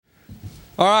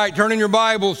All right, turn in your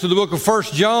Bibles to the book of 1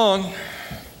 John.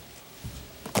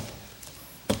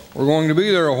 We're going to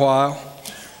be there a while.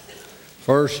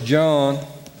 1 John,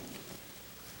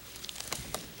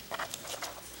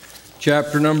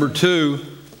 chapter number 2,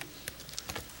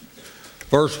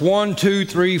 verse 1, 2,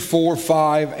 3, 4,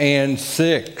 5, and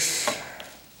 6.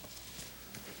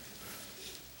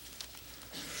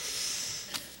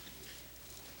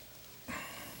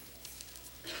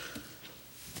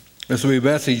 This will be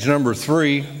message number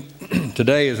 3.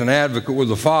 Today is an advocate with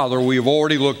the Father. We have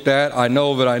already looked at I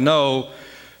know that I know,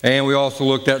 and we also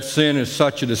looked at sin is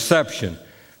such a deception.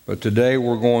 But today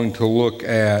we're going to look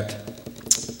at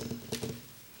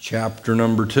chapter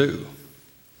number 2.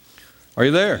 Are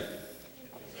you there?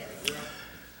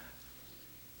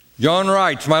 John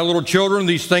writes, "My little children,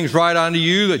 these things write unto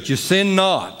you, that you sin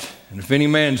not. And if any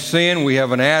man sin, we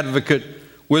have an advocate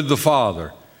with the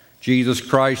Father, Jesus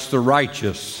Christ the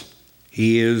righteous.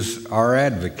 He is our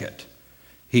advocate.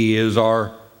 He is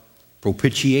our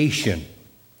propitiation."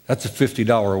 That's a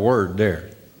 $50 word there.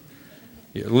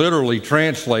 It literally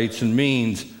translates and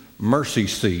means mercy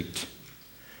seat.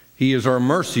 He is our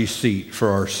mercy seat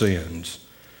for our sins.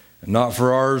 And not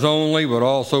for ours only, but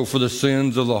also for the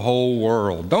sins of the whole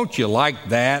world. Don't you like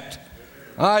that?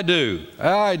 I do.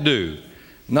 I do.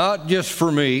 Not just for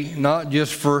me, not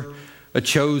just for a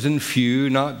chosen few,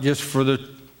 not just for the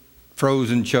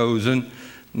frozen chosen.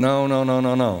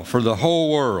 No. For the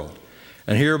whole world.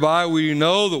 And hereby we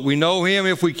know that we know him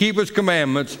if we keep his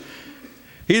commandments.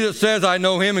 He that says, I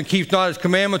know him, and keeps not his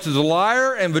commandments is a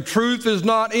liar, and the truth is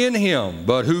not in him.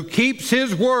 But who keeps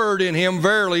his word, in him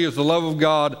verily is the love of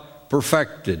God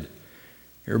perfected.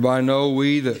 Hereby know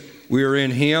we that we are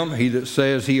in him. He that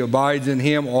says he abides in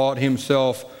him ought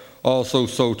himself also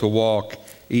so to walk,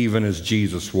 even as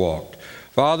Jesus walked.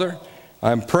 Father,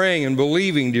 I'm praying and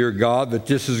believing, dear God, that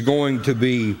this is going to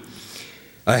be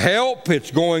a help.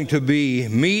 It's going to be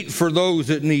meat for those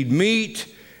that need meat.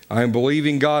 I'm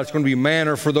believing, God, it's going to be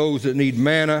manna for those that need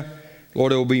manna.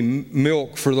 Lord, it will be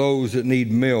milk for those that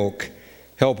need milk.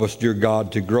 Help us, dear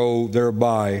God, to grow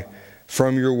thereby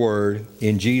from your word.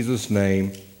 In Jesus'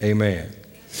 name, amen.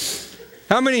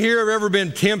 How many here have ever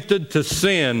been tempted to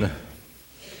sin?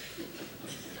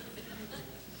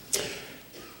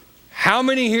 How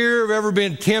many here have ever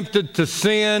been tempted to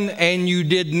sin and you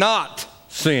did not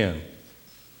sin?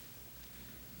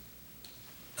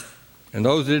 And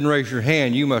those that didn't raise your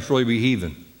hand, you must really be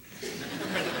heathen.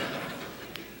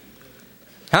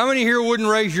 How many here wouldn't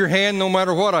raise your hand no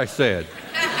matter what I said?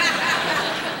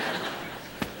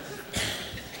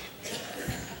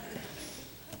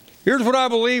 Here's what I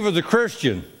believe as a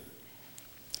Christian.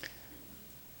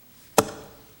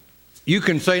 You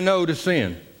can say no to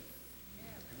sin.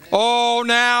 Oh,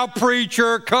 now,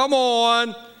 preacher, come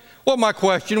on. Well, my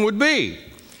question would be,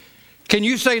 can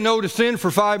you say no to sin for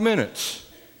 5 minutes?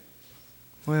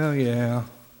 Well, yeah.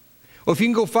 Well, if you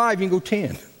can go 5, you can go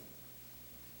 10.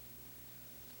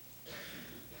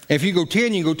 If you go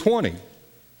 10, you can go 20.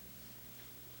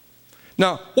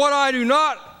 Now, what I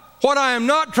am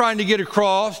not trying to get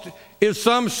across is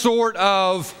some sort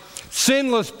of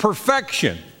sinless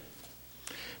perfection.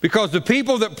 Because the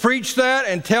people that preach that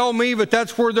and tell me that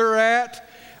that's where they're at,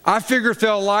 I figure if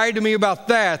they'll lie to me about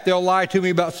that, they'll lie to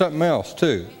me about something else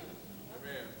too.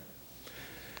 Amen.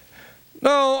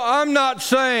 No, I'm not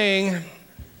saying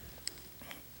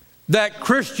that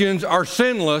Christians are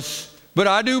sinless, but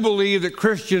I do believe that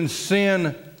Christians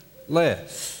sin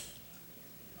less.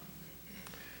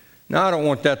 Now, I don't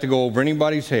want that to go over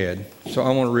anybody's head, so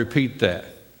I want to repeat that.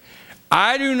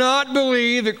 I do not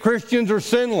believe that Christians are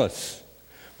sinless.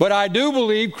 But I do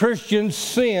believe Christians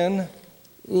sin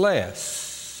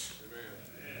less.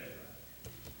 Amen.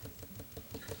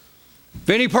 If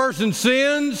any person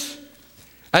sins,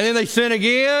 and then they sin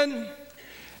again, and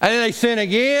then they sin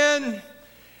again,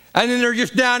 and then they're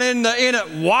just down in it,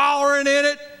 wallowing in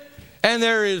it, and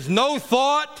there is no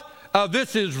thought of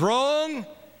this is wrong,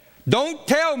 don't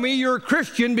tell me you're a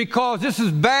Christian because this is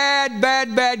bad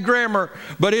grammar,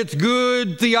 but it's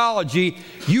good theology.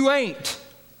 You ain't.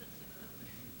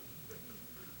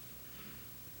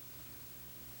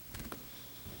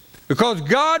 Because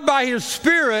God, by his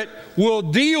Spirit, will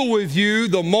deal with you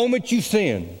the moment you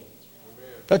sin.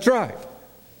 That's right.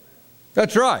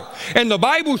 That's right. And the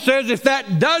Bible says if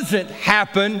that doesn't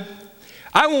happen,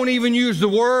 I won't even use the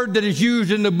word that is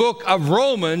used in the book of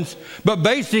Romans, but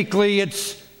basically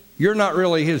it's, you're not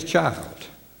really his child.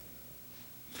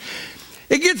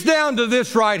 It gets down to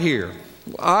this right here.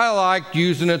 I like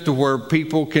using it to where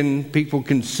people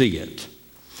can see it.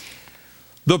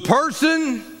 The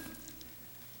person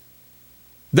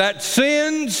that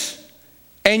sins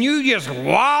and you just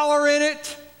waller in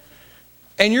it,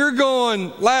 and you're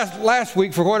going, last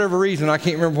week, for whatever reason, I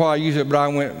can't remember why I used it, but I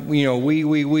went,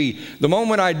 we. The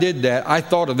moment I did that, I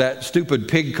thought of that stupid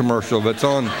pig commercial that's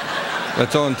on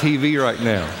TV right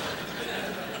now.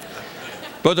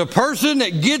 But the person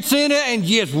that gets in it and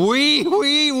just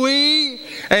wee,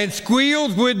 and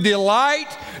squeals with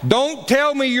delight, don't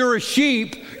tell me you're a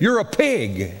sheep, you're a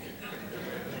pig.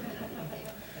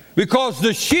 Because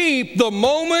the sheep, the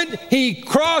moment he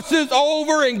crosses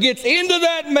over and gets into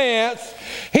that mess,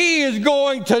 he is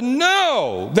going to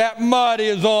know that mud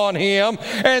is on him,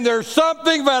 and there's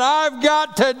something that I've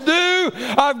got to do.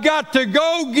 I've got to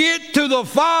go get to the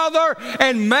Father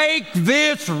and make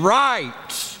this right.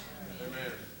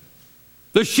 Amen.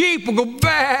 The sheep will go,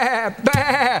 bah,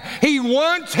 bah. He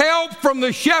wants help from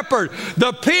the shepherd.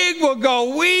 The pig will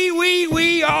go,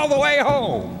 wee, all the way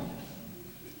home.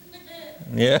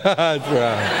 Yeah, that's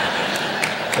right.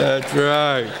 That's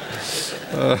right.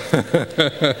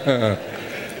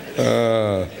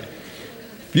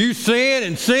 You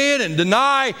sin and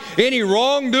deny any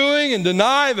wrongdoing and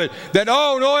deny that,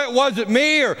 oh, no, it wasn't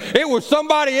me, or it was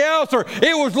somebody else, or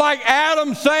it was like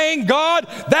Adam saying, God,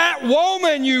 that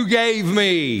woman you gave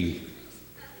me.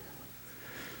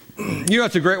 You know,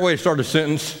 that's a great way to start a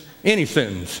sentence. Any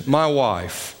sentence. My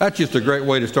wife. That's just a great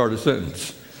way to start a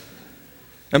sentence.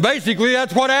 And basically,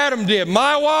 that's what Adam did.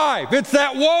 My wife, it's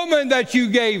that woman that you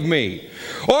gave me.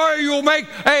 Or you'll make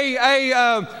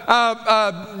a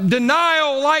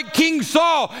denial like King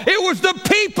Saul. It was the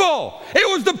people. It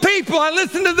was the people. I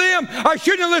listened to them. I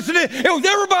shouldn't have listened to them. It was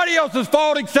everybody else's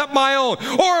fault except my own.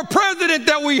 Or a president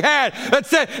that we had that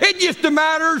said, it just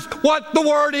matters what the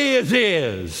word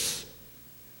is.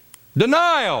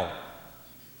 Denial.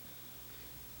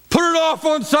 Put it off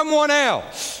on someone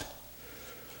else.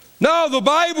 No, the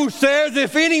Bible says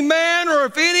if any man or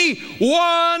if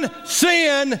anyone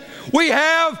sin, we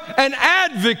have an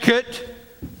advocate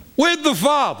with the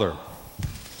Father.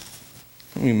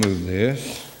 Let me move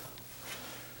this.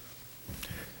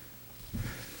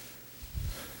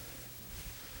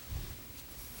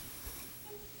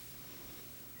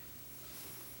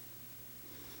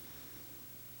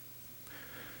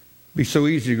 It'd be so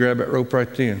easy to grab that rope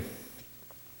right then,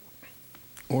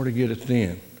 or to get it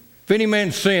then. If any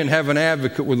man sin, have an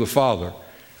advocate with the Father.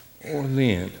 Or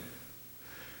then.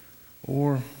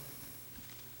 Or,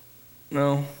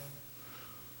 no.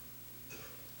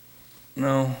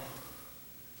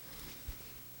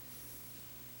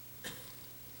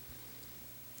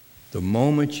 The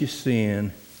moment you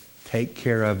sin, take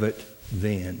care of it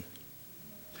then.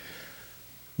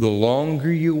 The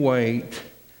longer you wait,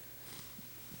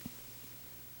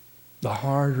 the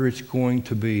harder it's going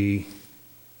to be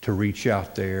to reach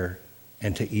out there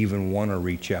and to even want to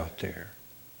reach out there.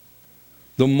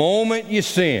 The moment you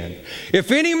sin.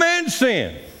 If any man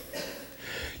sin,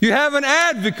 you have an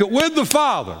advocate with the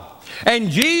Father. And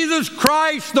Jesus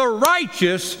Christ the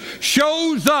righteous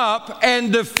shows up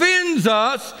and defends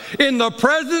us in the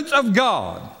presence of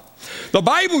God. The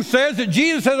Bible says that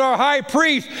Jesus, as our high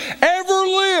priest, ever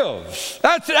lives.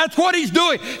 That's what he's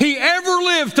doing. He ever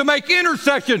lives to make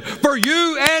intercession for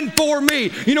you and for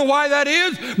me. You know why that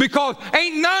is? Because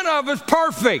ain't none of us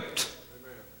perfect.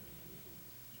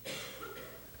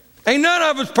 Ain't none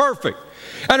of us perfect.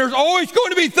 And there's always going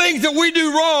to be things that we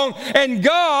do wrong, and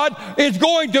God is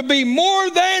going to be more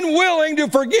than willing to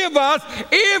forgive us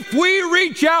if we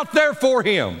reach out there for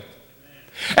him.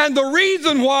 And the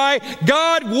reason why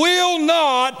God will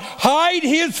not hide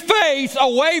his face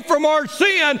away from our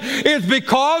sin is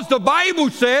because the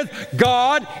Bible says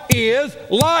God is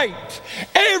light.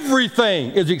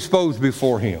 Everything is exposed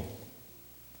before him.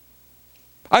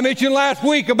 I mentioned last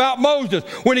week about Moses.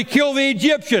 When he killed the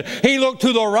Egyptian, he looked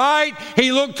to the right,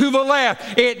 he looked to the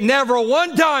left. It never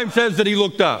one time says that he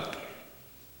looked up.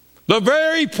 The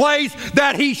very place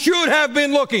that he should have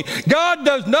been looking. God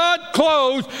does not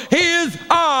close his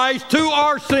eyes to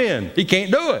our sin. He can't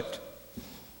do it.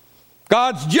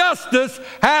 God's justice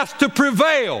has to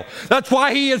prevail. That's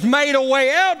why he has made a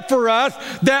way out for us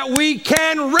that we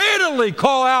can readily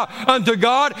call out unto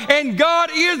God, and God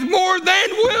is more than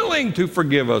willing to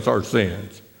forgive us our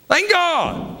sins. Thank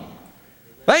God.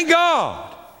 Thank God.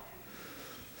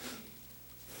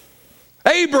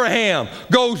 Abraham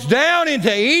goes down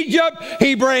into Egypt.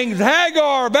 He brings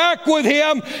Hagar back with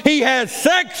him. He has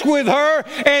sex with her,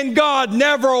 and God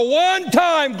never one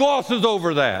time glosses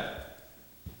over that.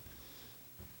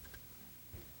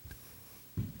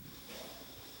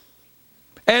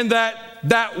 And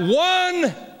that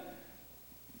one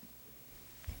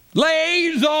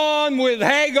liaison with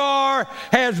Hagar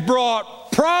has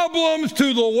brought problems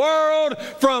to the world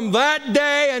from that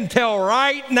day until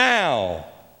right now.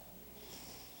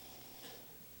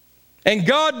 And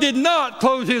God did not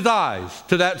close his eyes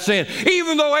to that sin,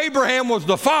 even though Abraham was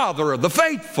the father of the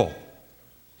faithful.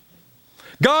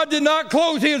 God did not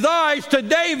close his eyes to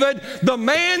David, the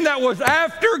man that was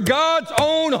after God's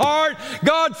own heart.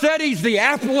 God said he's the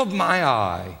apple of my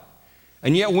eye.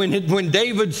 And yet when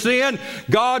David sinned,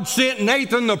 God sent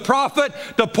Nathan the prophet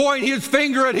to point his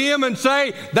finger at him and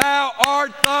say, "Thou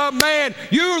art the man.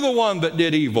 You're the one that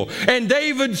did evil." And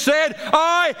David said,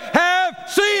 "I have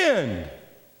sinned."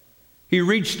 He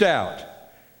reached out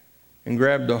and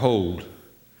grabbed a hold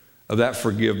of that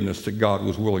forgiveness that God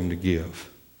was willing to give.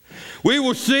 We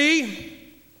will see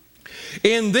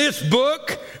in this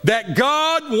book that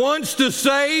God wants to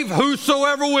save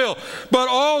whosoever will, but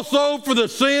also for the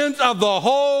sins of the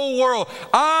whole world.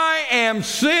 I am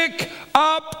sick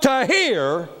up to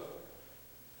here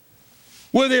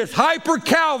with this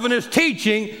hyper-Calvinist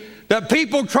teaching that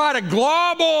people try to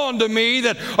glob on to me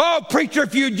that, "Oh, preacher,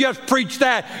 if you'd just preach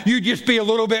that, you'd just be a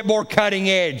little bit more cutting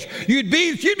edge. You'd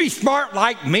be smart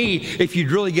like me if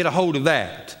you'd really get a hold of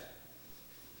that."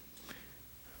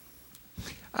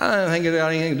 I don't think it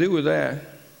got anything to do with that.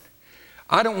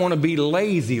 I don't want to be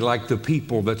lazy like the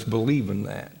people that's believing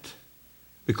that,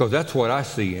 because that's what I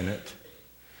see in it.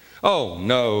 Oh,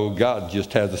 no, God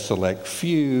just has a select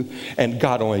few, and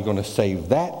God only going to save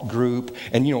that group.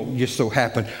 And, just so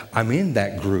happen, I'm in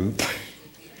that group.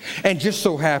 And just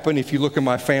so happen, if you look at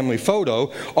my family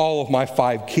photo, all of my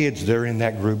 5 kids, they're in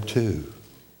that group too.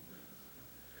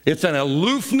 It's an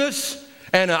aloofness,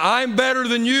 and I'm better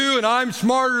than you, and I'm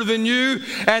smarter than you,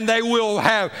 and they will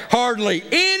have hardly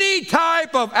any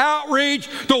type of outreach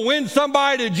to win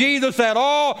somebody to Jesus at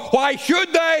all. Why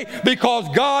should they? Because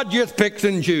God just picks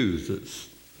and chooses.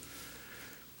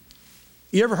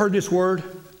 You ever heard this word?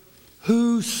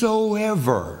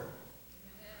 Whosoever.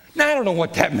 Now, I don't know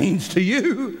what that means to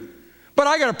you, but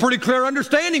I got a pretty clear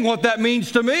understanding what that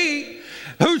means to me.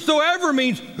 Whosoever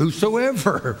means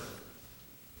whosoever.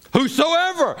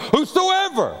 Whosoever,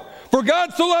 whosoever. For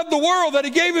God so loved the world that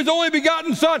he gave his only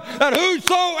begotten Son, that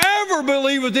whosoever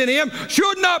believeth in him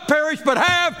should not perish but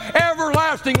have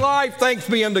everlasting life. Thanks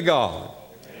be unto God.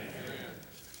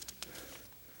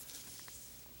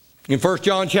 In 1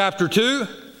 John chapter 2,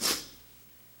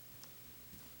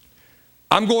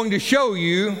 I'm going to show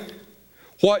you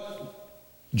what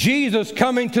Jesus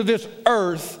coming to this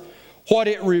earth, what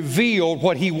it revealed,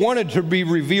 what he wanted to be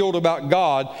revealed about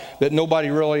God that nobody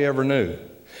really ever knew.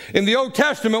 In the Old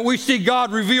Testament, we see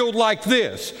God revealed like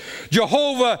this: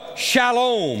 Jehovah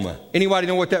Shalom. Anybody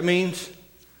know what that means?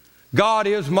 God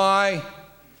is my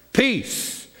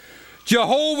peace.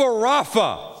 Jehovah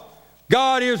Rapha.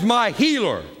 God is my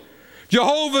healer.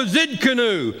 Jehovah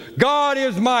Zidkenu. God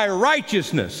is my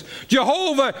righteousness.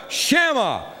 Jehovah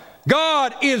Shammah.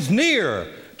 God is near.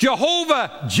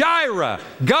 Jehovah Jireh,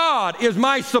 God is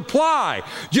my supply.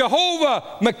 Jehovah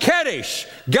Makedesh,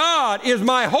 God is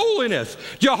my holiness.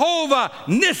 Jehovah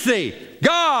Nissi,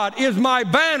 God is my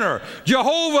banner.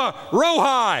 Jehovah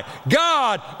Rohi,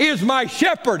 God is my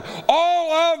shepherd.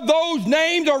 All of those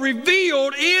names are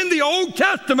revealed in the Old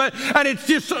Testament, and it's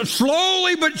just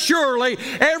slowly but surely,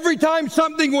 every time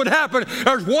something would happen,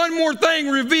 there's one more thing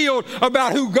revealed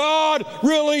about who God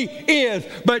really is.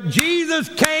 But Jesus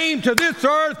came to this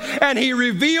earth, and he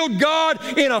revealed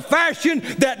God in a fashion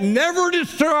that never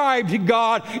described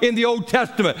God in the Old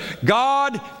Testament.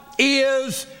 God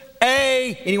is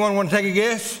anyone want to take a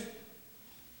guess?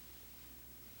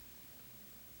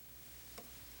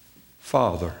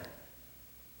 Father.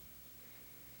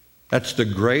 That's the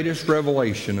greatest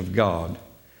revelation of God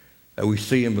that we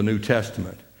see in the New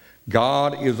Testament.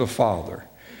 God is a Father.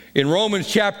 In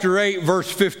Romans chapter 8,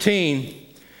 verse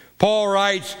 15, Paul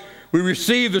writes, "We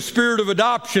receive the spirit of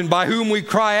adoption by whom we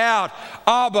cry out,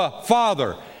 Abba,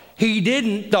 Father."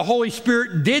 The Holy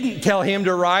Spirit didn't tell him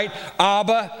to write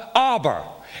Abba, Abba.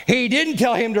 He didn't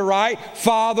tell him to write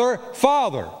Father,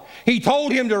 Father. He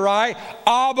told him to write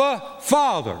Abba,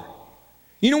 Father.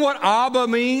 You know what Abba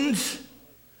means?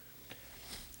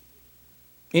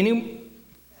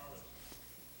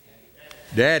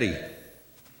 Daddy.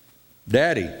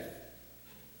 Daddy.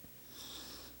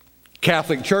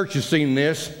 Catholic Church has seen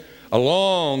this a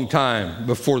long time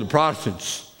before the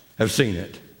Protestants have seen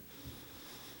it.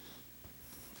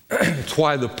 It's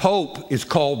why the Pope is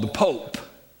called the Pope.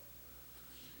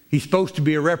 He's supposed to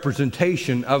be a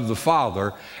representation of the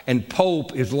Father, and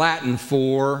Pope is Latin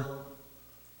for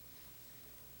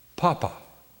Papa.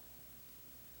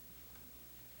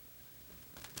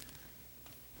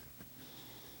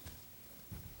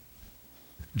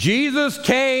 Jesus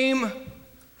came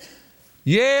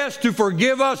Yes, to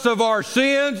forgive us of our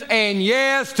sins, and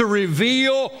yes, to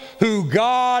reveal who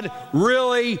God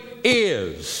really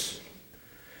is.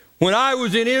 When I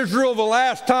was in Israel the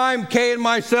last time, Kay and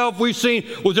myself, was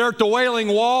there at the Wailing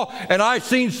Wall, and I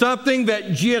seen something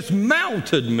that just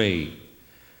mounted me.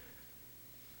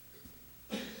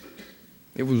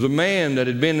 It was a man that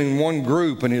had been in one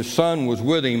group, and his son was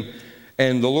with him,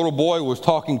 and the little boy was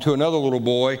talking to another little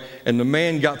boy, and the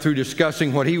man got through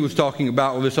discussing what he was talking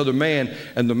about with this other man,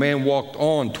 and the man walked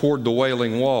on toward the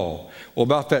Wailing Wall. Well,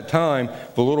 about that time,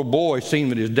 the little boy seen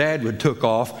that his dad had took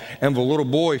off, and the little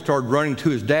boy started running to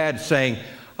his dad saying,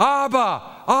 "Abba,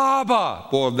 Abba."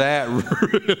 Boy, that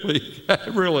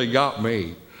really got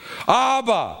me.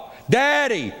 "Abba,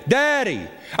 Daddy, Daddy."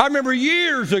 I remember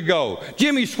years ago,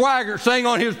 Jimmy Swaggart sang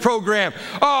on his program,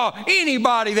 "Oh,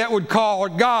 anybody that would call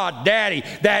God Daddy,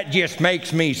 that just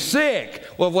makes me sick."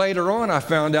 Well, later on, I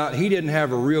found out he didn't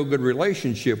have a real good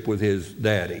relationship with his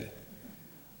daddy.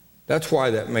 That's why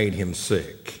that made him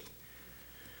sick.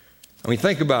 I mean,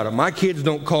 think about it. My kids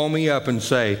don't call me up and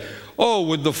say, "Oh,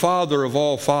 would the Father of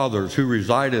all fathers who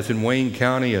resideth in Wayne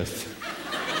Countyeth."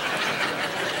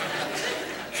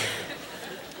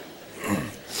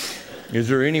 "Is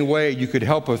there any way you could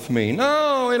help with me?"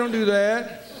 No, they don't do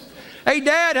that. "Hey,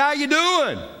 Dad, how you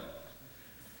doing?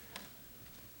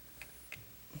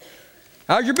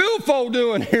 How's your billfold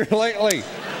doing here lately?"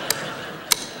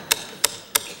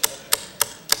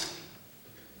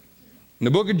 In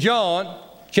the book of John,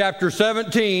 chapter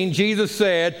 17, Jesus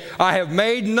said, "I have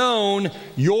made known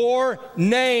your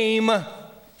name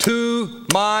to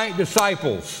my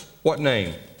disciples." What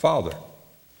name? Father.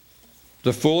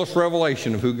 The fullest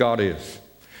revelation of who God is.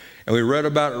 And we read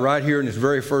about it right here in this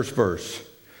very first verse.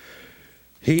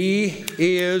 We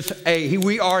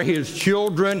are his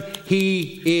children.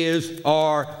 He is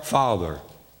our Father.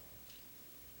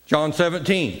 John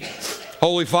 17,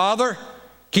 "Holy Father,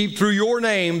 keep through your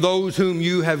name those whom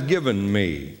you have given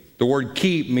me." The word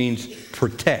keep means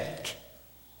protect.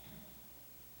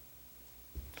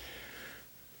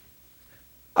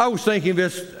 I was thinking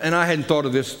this, and I hadn't thought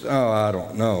of this, I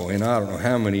don't know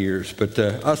how many years, but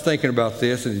I was thinking about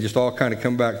this, and it just all kind of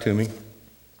come back to me.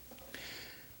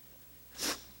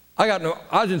 I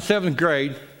was in 7th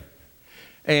grade,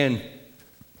 and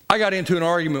I got into an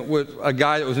argument with a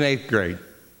guy that was in 8th grade,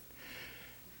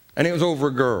 and it was over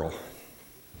a girl.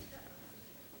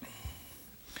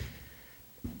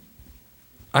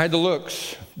 I had the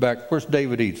looks back. Where's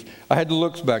David Eats? I had the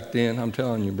looks back then, I'm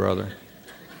telling you, brother.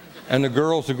 And the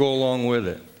girls to go along with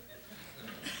it.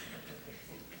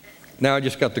 Now I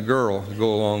just got the girl to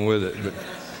go along with it.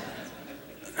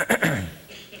 But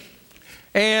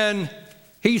and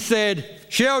he said,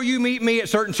 "Shall you meet me at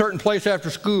certain place after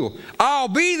school?" "I'll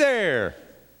be there."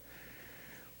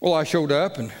 Well, I showed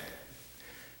up, and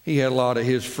he had a lot of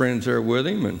his friends there with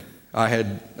him, and I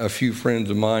had a few friends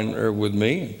of mine there with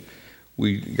me.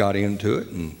 We got into it,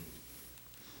 and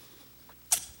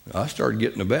I started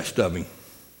getting the best of him.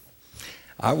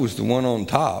 I was the one on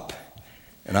top,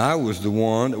 and I was the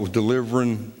one that was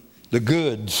delivering the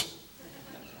goods.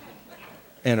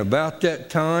 And about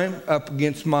that time, up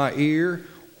against my ear,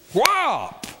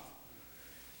 whop!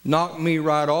 Knocked me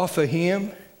right off of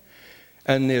him.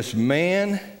 And this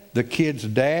man, the kid's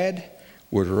dad,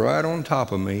 was right on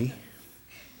top of me.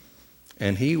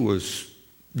 And he was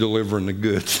delivering the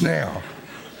goods now.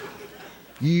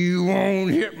 "You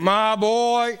won't hit my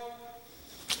boy."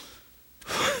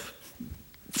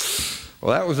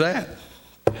 Well, that was that.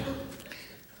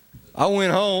 I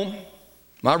went home.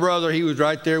 My brother, he was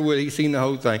right there with. He seen the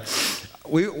whole thing.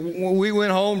 We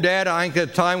went home. Dad, I think at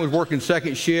the time was working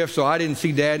second shift, so I didn't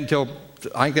see Dad until,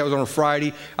 I think that was on a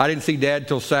Friday. I didn't see Dad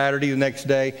until Saturday the next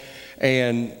day.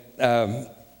 And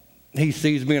he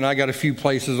sees me, and I got a few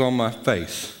places on my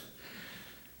face.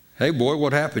 "Hey, boy,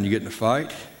 what happened? You get in a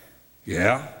fight?"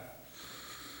 "Yeah."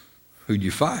 "Who'd you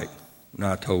fight?" And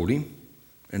I told him.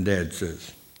 And Dad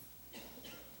says,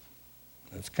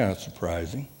 "That's kind of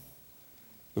surprising.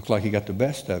 Looks like he got the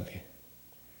best of you."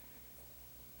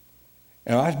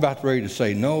 And I was about ready to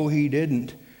say, "No, he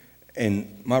didn't."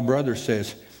 And my brother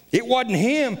says, "It wasn't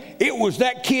him. It was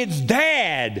that kid's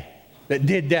dad that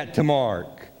did that to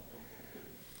Mark."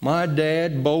 My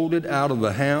dad bolted out of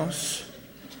the house,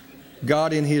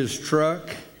 got in his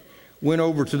truck, went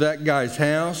over to that guy's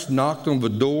house, knocked on the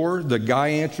door. The guy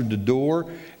answered the door,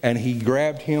 and he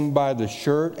grabbed him by the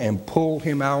shirt and pulled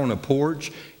him out on the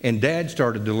porch, and Dad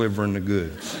started delivering the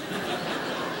goods.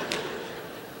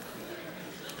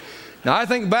 Now, I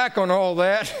think back on all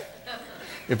that.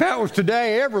 If that was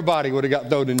today, everybody would have got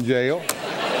thrown in jail.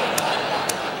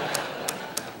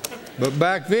 But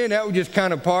back then, that was just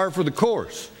kind of par for the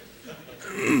course.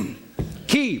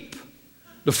 Keep.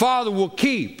 The Father will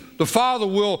keep. The Father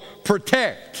will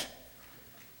protect.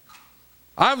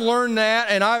 I've learned that,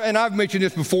 and I've mentioned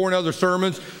this before in other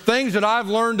sermons. Things that I've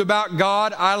learned about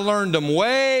God, I learned them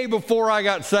way before I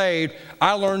got saved.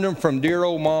 I learned them from dear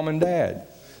old mom and dad.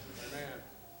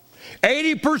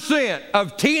 80%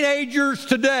 of teenagers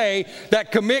today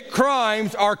that commit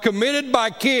crimes are committed by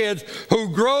kids who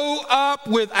grow up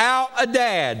without a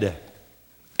dad.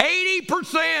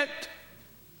 80%.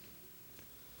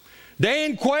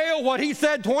 Dan Quayle, what he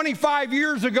said 25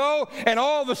 years ago, and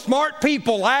all the smart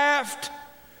people laughed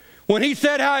when he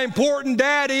said how important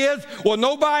Dad is. Well,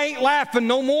 nobody ain't laughing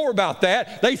no more about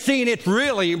that. They seen it's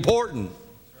really important.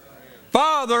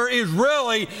 Father is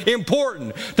really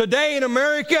important. Today in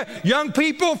America, young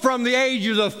people from the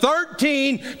ages of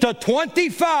 13 to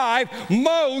 25,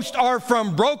 most are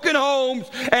from broken homes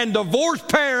and divorced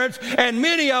parents, and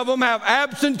many of them have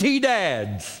absentee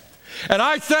dads. And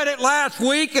I said it last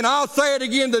week, and I'll say it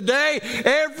again today.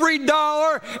 Every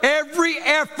dollar, every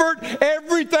effort,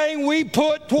 everything we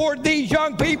put toward these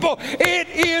young people, it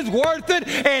is worth it,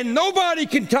 and nobody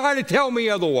can try to tell me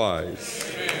otherwise.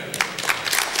 Amen.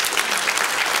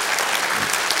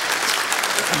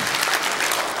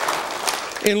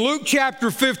 In Luke chapter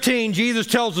 15, Jesus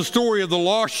tells the story of the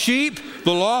lost sheep,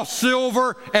 the lost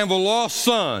silver, and the lost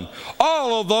son.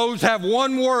 All of those have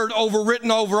one word overwritten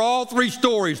over all three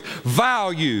stories: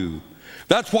 value.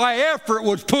 That's why effort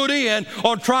was put in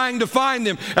on trying to find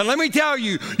them. And let me tell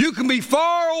you, you can be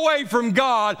far away from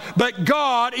God, but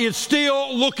God is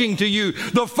still looking to you.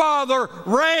 The father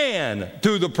ran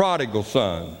to the prodigal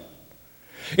son.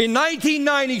 In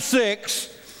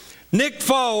 1996, Nick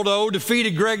Faldo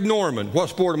defeated Greg Norman. What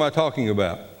sport am I talking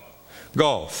about?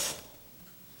 Golf.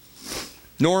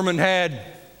 Norman had,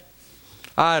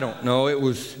 I don't know, it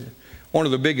was one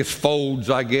of the biggest folds,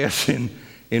 I guess, in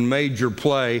major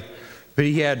play. But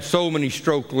he had so many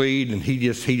stroke lead, and he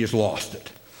just lost it.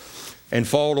 And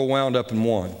Faldo wound up and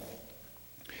won.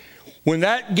 When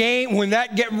that game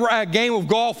of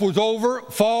golf was over,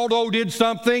 Faldo did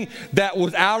something that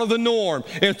was out of the norm.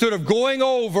 Instead of going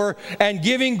over and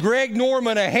giving Greg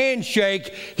Norman a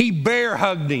handshake, he bear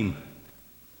hugged him.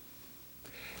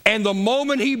 And the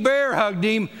moment he bear hugged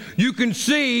him, you can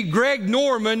see Greg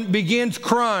Norman begins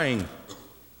crying.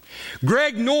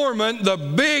 Greg Norman, the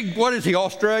big, what is he,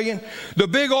 Australian? The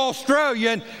big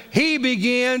Australian, he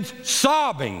begins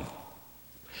sobbing.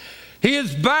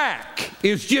 His back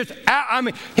is just,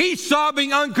 he's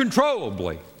sobbing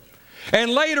uncontrollably. And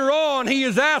later on, he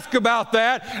is asked about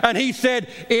that, and he said,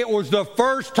 it was the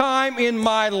first time in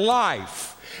my life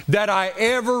that I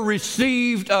ever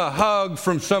received a hug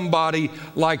from somebody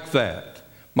like that.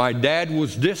 My dad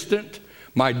was distant.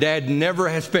 My dad never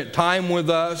has spent time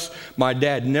with us. My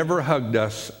dad never hugged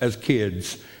us as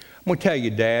kids. I'm going to tell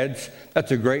you, dads,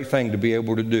 that's a great thing to be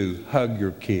able to do. Hug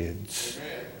your kids.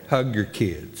 Hug your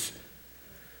kids.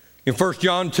 In 1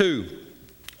 John 2,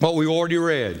 what we already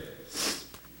read.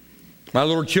 My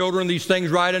little children, these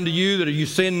things write unto you, that you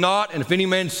sin not, and if any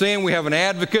man sin, we have an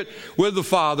advocate with the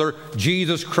Father,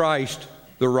 Jesus Christ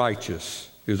the righteous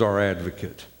is our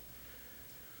advocate.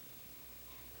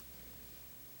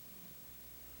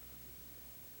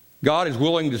 God is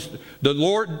willing to, the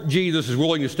Lord Jesus is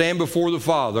willing to stand before the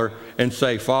Father and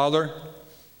say, Father,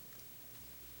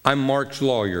 I'm Mark's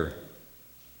lawyer,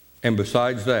 and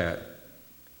besides that,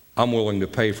 I'm willing to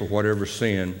pay for whatever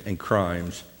sin and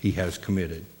crimes he has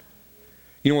committed.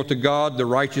 You know what the God, the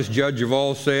righteous judge of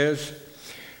all, says?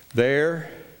 There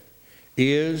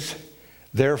is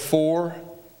therefore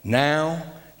now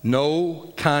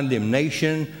no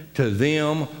condemnation to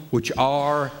them which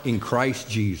are in Christ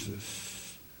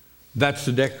Jesus. That's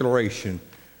the declaration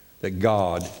that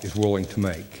God is willing to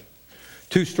make.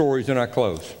 Two stories and I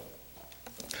close.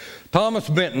 Thomas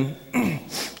Benton,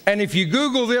 and if you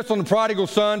Google this on the prodigal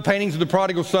son, paintings of the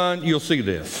prodigal son, you'll see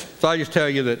this. So I just tell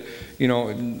you that, you know,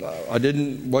 I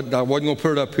wasn't going to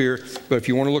put it up here, but if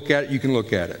you want to look at it, you can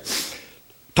look at it.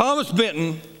 Thomas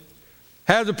Benton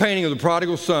has a painting of the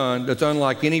prodigal son that's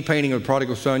unlike any painting of the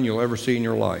prodigal son you'll ever see in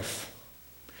your life.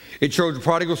 It shows the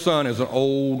prodigal son as an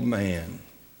old man,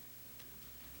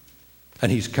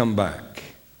 and he's come back,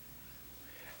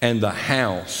 and the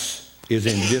house is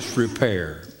in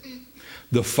disrepair.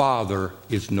 The father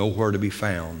is nowhere to be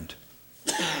found.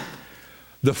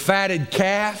 The fatted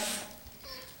calf,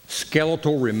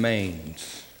 skeletal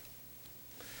remains.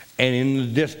 And in the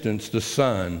distance, the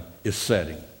sun is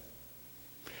setting.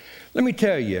 Let me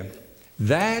tell you,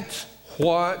 that's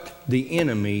what the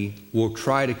enemy will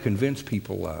try to convince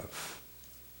people of.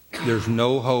 There's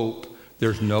no hope,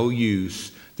 there's no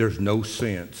use, there's no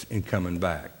sense in coming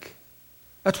back.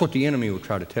 That's what the enemy will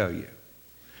try to tell you.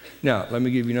 Now, let me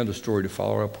give you another story to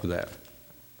follow up with that.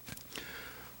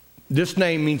 This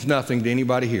name means nothing to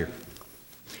anybody here.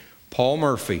 Paul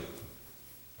Murphy,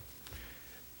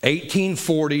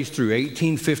 1840s through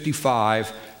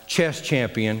 1855, chess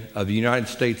champion of the United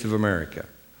States of America.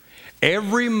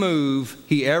 Every move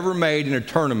he ever made in a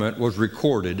tournament was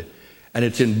recorded, and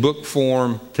it's in book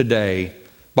form today.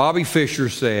 Bobby Fischer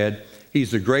said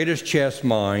he's the greatest chess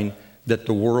mind that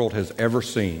the world has ever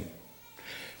seen.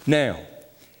 Now,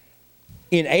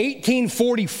 in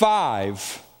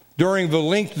 1845, during the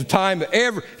length of time that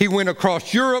ever, he went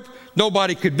across Europe.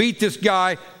 Nobody could beat this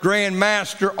guy, Grand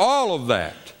Master, all of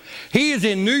that. He is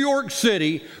in New York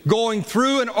City going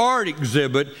through an art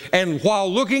exhibit, and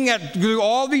while looking at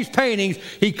all these paintings,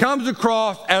 he comes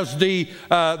across, as the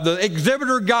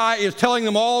exhibitor guy is telling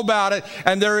them all about it,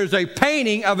 and there is a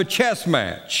painting of a chess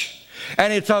match.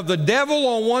 And it's of the devil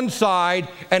on one side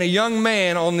and a young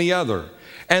man on the other.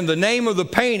 And the name of the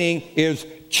painting is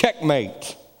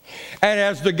Checkmate. And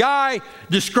as the guy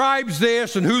describes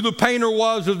this and who the painter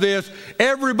was of this,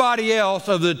 everybody else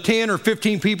of the 10 or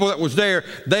 15 people that was there,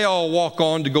 they all walk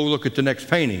on to go look at the next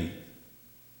painting.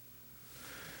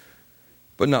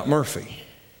 But not Murphy.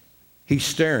 He's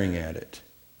staring at it.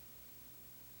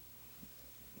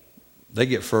 They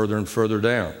get further and further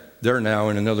down. They're now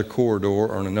in another corridor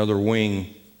or in another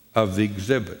wing of the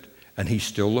exhibit, and he's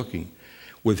still looking.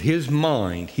 With his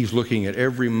mind, he's looking at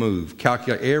every move,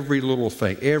 calculate every little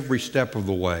thing, every step of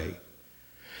the way.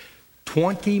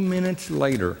 20 minutes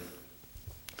later,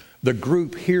 the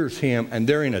group hears him, and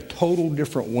they're in a total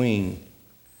different wing.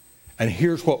 And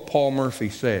here's what Paul Murphy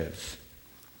says.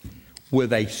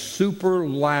 With a super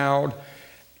loud,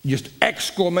 just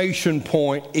exclamation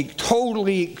point,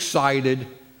 totally excited,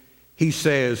 he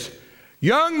says,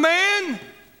 "Young man,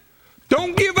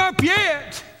 don't give up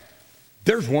yet.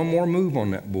 There's one more move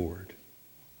on that board."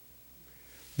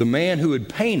 The man who had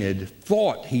painted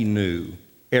thought he knew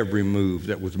every move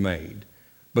that was made,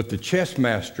 but the chess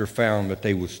master found that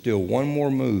there was still one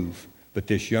more move but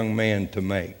this young man to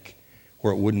make,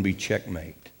 where it wouldn't be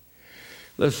checkmate.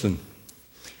 Listen,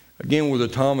 again with the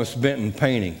Thomas Benton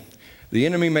painting, the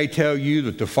enemy may tell you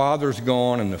that the father's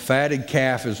gone and the fatted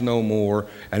calf is no more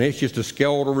and it's just a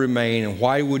skeletal remain, and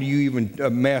why would you even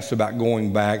mess about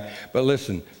going back? But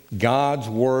listen, God's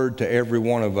word to every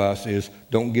one of us is,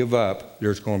 don't give up.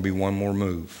 There's going to be one more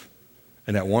move.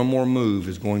 And that one more move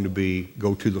is going to be,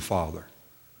 go to the Father.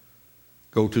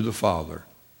 Go to the Father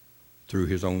through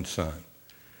his own Son.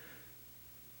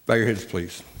 Bow your heads,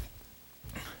 please.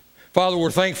 Father,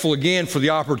 we're thankful again for the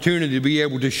opportunity to be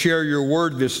able to share your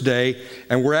word this day.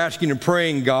 And we're asking and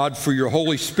praying, God, for your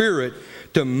Holy Spirit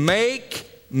to make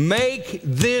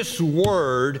this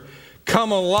word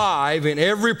come alive in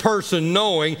every person,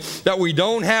 knowing that we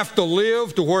don't have to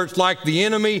live to where it's like the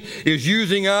enemy is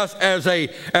using us as a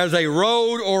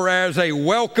road or as a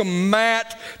welcome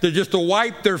mat to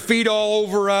wipe their feet all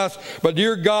over us. But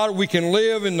dear God, we can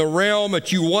live in the realm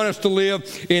that you want us to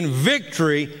live, in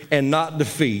victory and not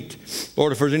defeat.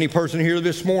 Lord, if there's any person here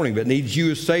this morning that needs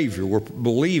you as Savior, we're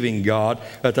believing, God,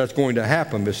 that that's going to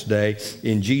happen this day.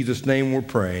 In Jesus' name we're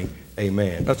praying.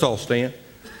 Amen. Let's all stand.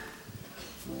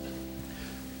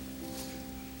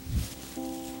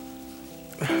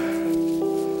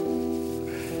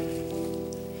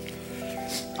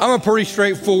 I'm a pretty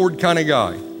straightforward kind of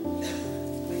guy.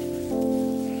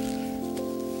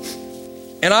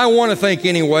 And I want to think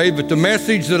anyway, but the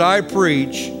message that I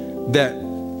preach, that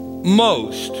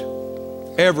most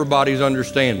everybody's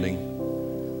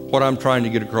understanding what I'm trying to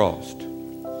get across.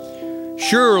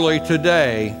 Surely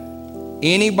today,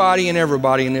 anybody and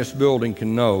everybody in this building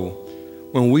can know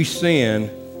when we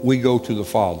sin, we go to the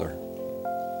Father.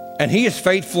 And he is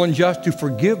faithful and just to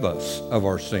forgive us of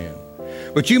our sin.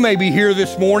 But you may be here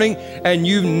this morning and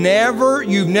you've never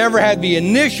had the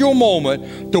initial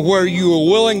moment to where you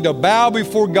were willing to bow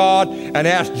before God and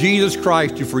ask Jesus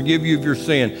Christ to forgive you of your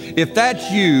sin. If that's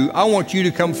you, I want you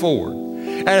to come forward.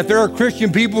 And if there are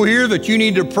Christian people here that you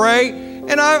need to pray,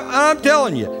 and I'm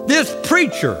telling you, this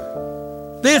preacher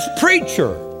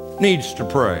needs to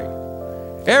pray.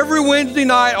 Every Wednesday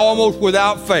night, almost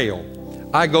without fail,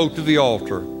 I go to the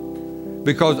altar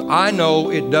because I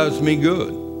know it does me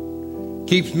good.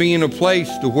 Keeps me in a place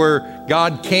to where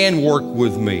God can work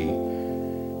with me.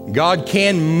 God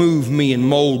can move me and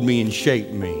mold me and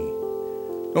shape me.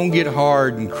 Don't get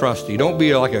hard and crusty. Don't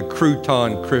be like a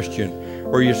crouton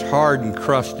Christian where you're just hard and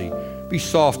crusty. Be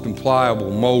soft and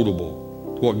pliable,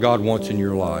 moldable to what God wants in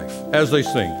your life. As they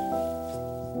sing.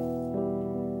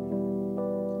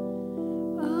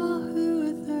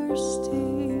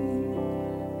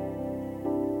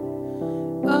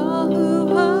 All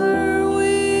who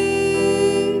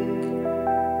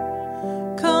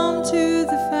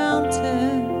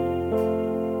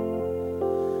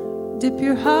Dip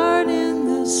your heart in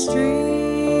the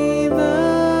stream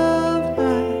of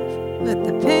life. Let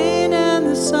the pain and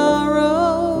the sorrow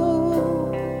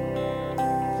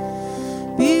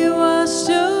be washed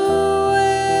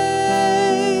away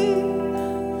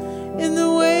in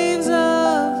the waves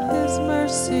of His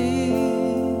mercy.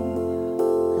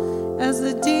 As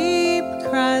the deep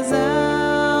cries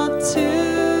out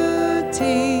to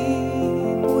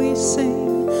deep, we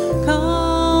sing,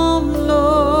 "Come,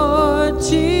 Lord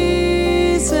Jesus,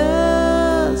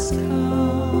 come.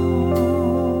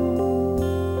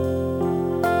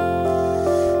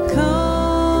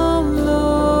 Come,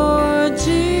 Lord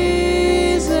Jesus,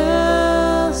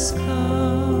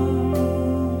 come.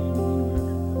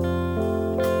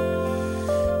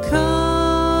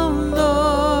 Come,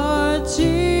 Lord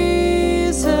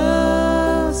Jesus,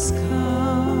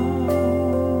 come.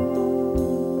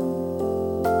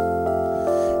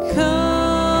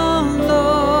 Come,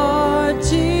 Lord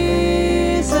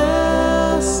Jesus,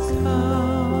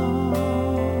 come.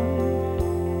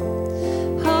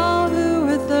 All who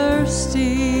are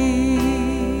thirsty,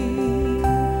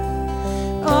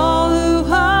 all who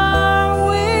are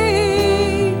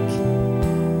weak,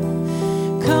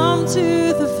 come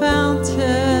to the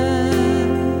fountain.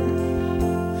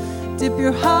 Dip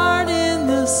your heart in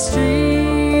the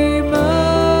stream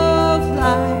of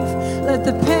life. Let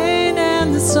the pain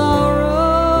and the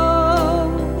sorrow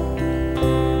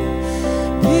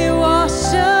be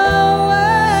washed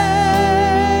away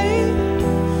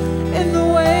in the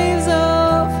waves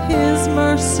of His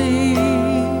mercy.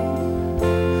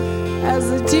 As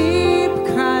the deep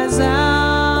cries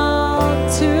out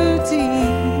to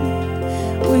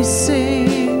deep, we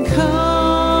sing,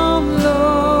 "Come,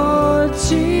 Lord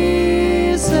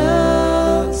Jesus,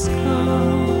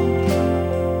 come."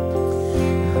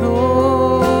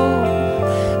 Oh,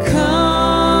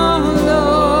 come,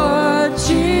 Lord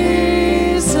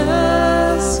Jesus,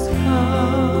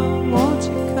 come. Won't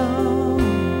you come?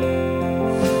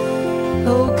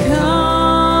 Oh,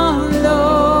 come,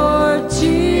 Lord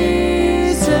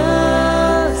Jesus,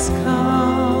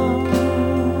 come.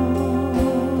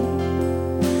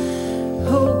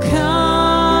 Oh,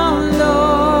 come,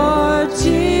 Lord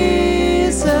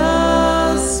Jesus,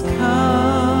 come.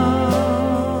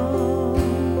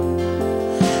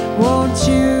 Won't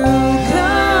you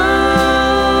come?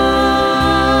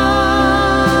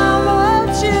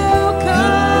 Won't you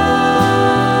come?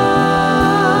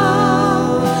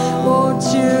 Won't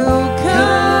you come?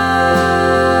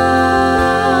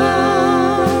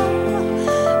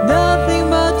 Nothing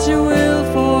but your will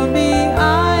for me.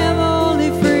 I am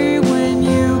only free when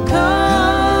you come.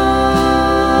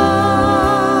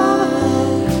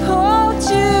 Won't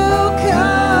you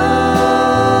come?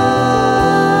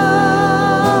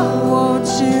 Won't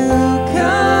you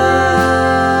come?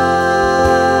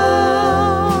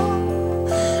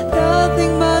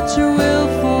 Nothing but your will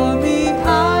for me.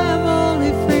 I am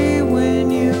only free when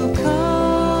you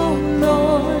come,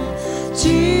 Lord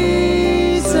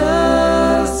Jesus,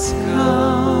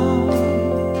 come.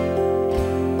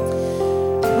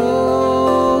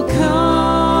 Oh,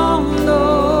 come,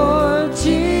 Lord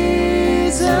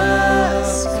Jesus,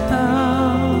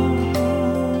 come.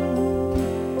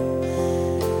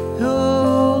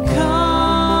 Oh,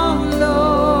 come,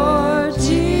 Lord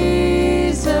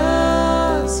Jesus,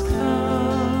 come.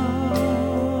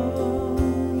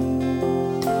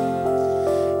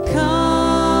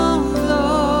 Come,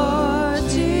 Lord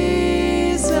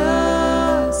Jesus,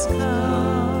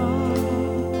 come.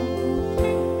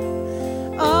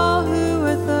 All who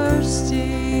are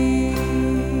thirsty,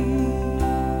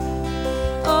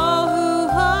 all who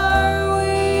are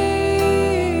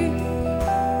weak,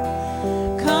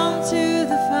 come to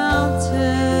the fountain.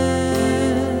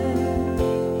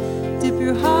 Dip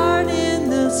your heart in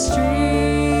the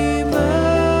stream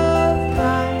of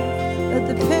life. Let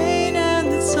the pain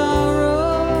and the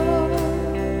sorrow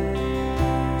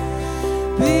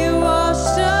be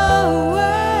washed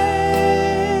away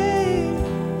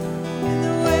in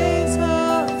the waves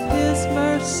of His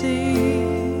mercy.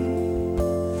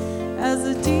 As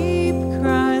the deep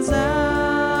cries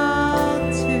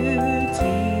out to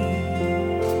deep.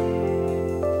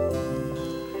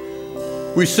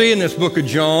 We see in this book of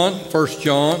John, 1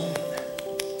 John,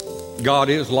 God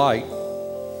is light.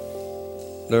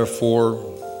 Therefore,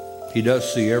 He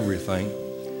does see everything.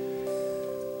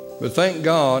 But thank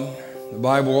God, the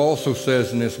Bible also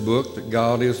says in this book that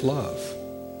God is love.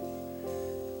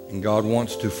 And God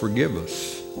wants to forgive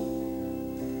us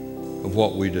of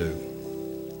what we do.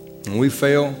 When we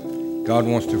fail, God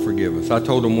wants to forgive us. I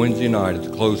told them Wednesday night at the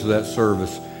close of that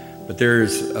service, but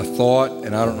there's a thought,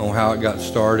 and I don't know how it got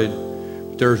started,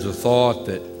 but there's a thought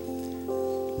that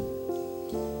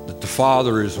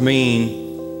father is mean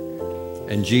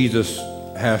and Jesus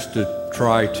has to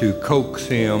try to coax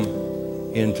him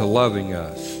into loving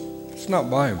us. It's not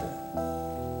Bible.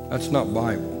 That's not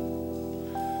Bible.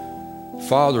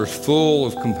 Father's full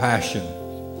of compassion.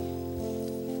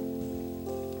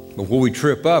 But what we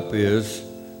trip up is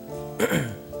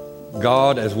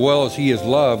God, as well as he is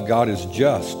love, God is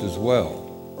just as well.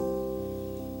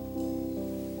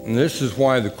 And this is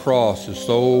why the cross is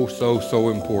so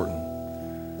important.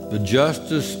 The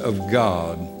justice of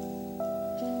God,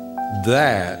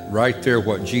 that right there,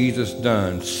 what Jesus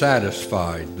done,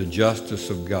 satisfied the justice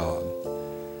of God.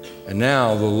 And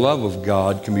now the love of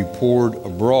God can be poured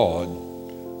abroad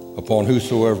upon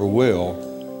whosoever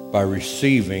will by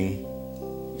receiving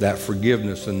that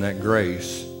forgiveness and that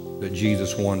grace that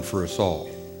Jesus won for us all.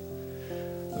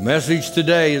 The message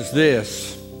today is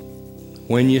this: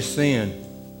 when you sin,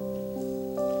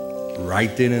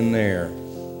 right then and there,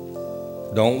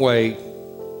 don't wait,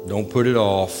 don't put it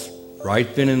off. Right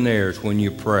then and there is when you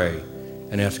pray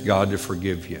and ask God to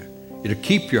forgive you. It'll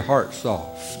keep your heart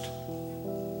soft.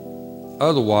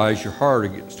 Otherwise, your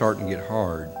heart will start to get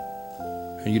hard,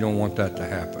 and you don't want that to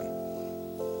happen.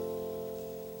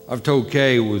 I've told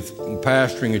Kay, with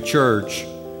pastoring a church,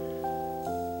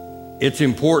 it's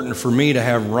important for me to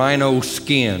have rhino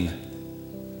skin.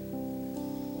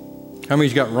 How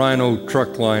many's got rhino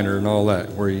truck liner and all that?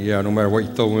 Where, no matter what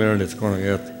you throw in it, it's going to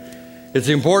get. It's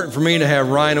important for me to have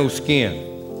rhino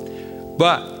skin.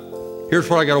 But here's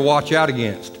what I got to watch out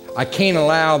against. I can't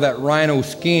allow that rhino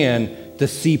skin to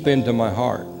seep into my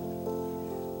heart,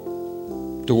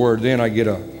 to where then I get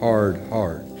a hard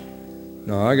heart.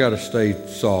 No, I got to stay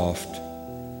soft.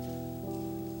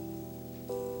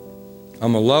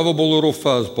 I'm a lovable little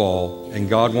fuzzball, and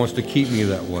God wants to keep me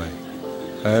that way.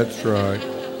 That's right.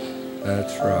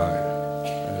 That's right.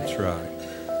 That's right.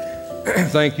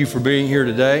 Thank you for being here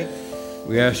today.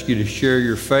 We ask you to share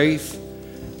your faith.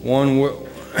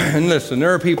 And listen,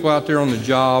 there are people out there on the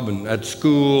job and at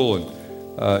school, and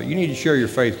you need to share your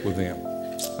faith with them.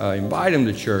 Invite them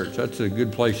to church. That's a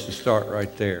good place to start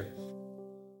right there.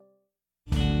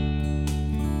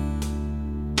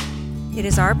 It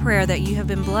is our prayer that you have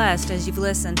been blessed as you've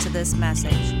listened to this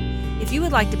message. If you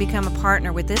would like to become a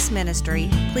partner with this ministry,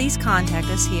 please contact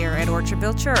us here at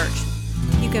Orchardville Church.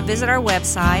 You can visit our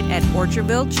website at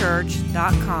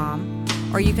orchardvillechurch.com,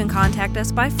 or you can contact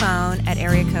us by phone at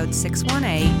area code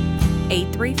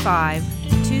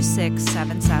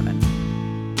 618-835-2677.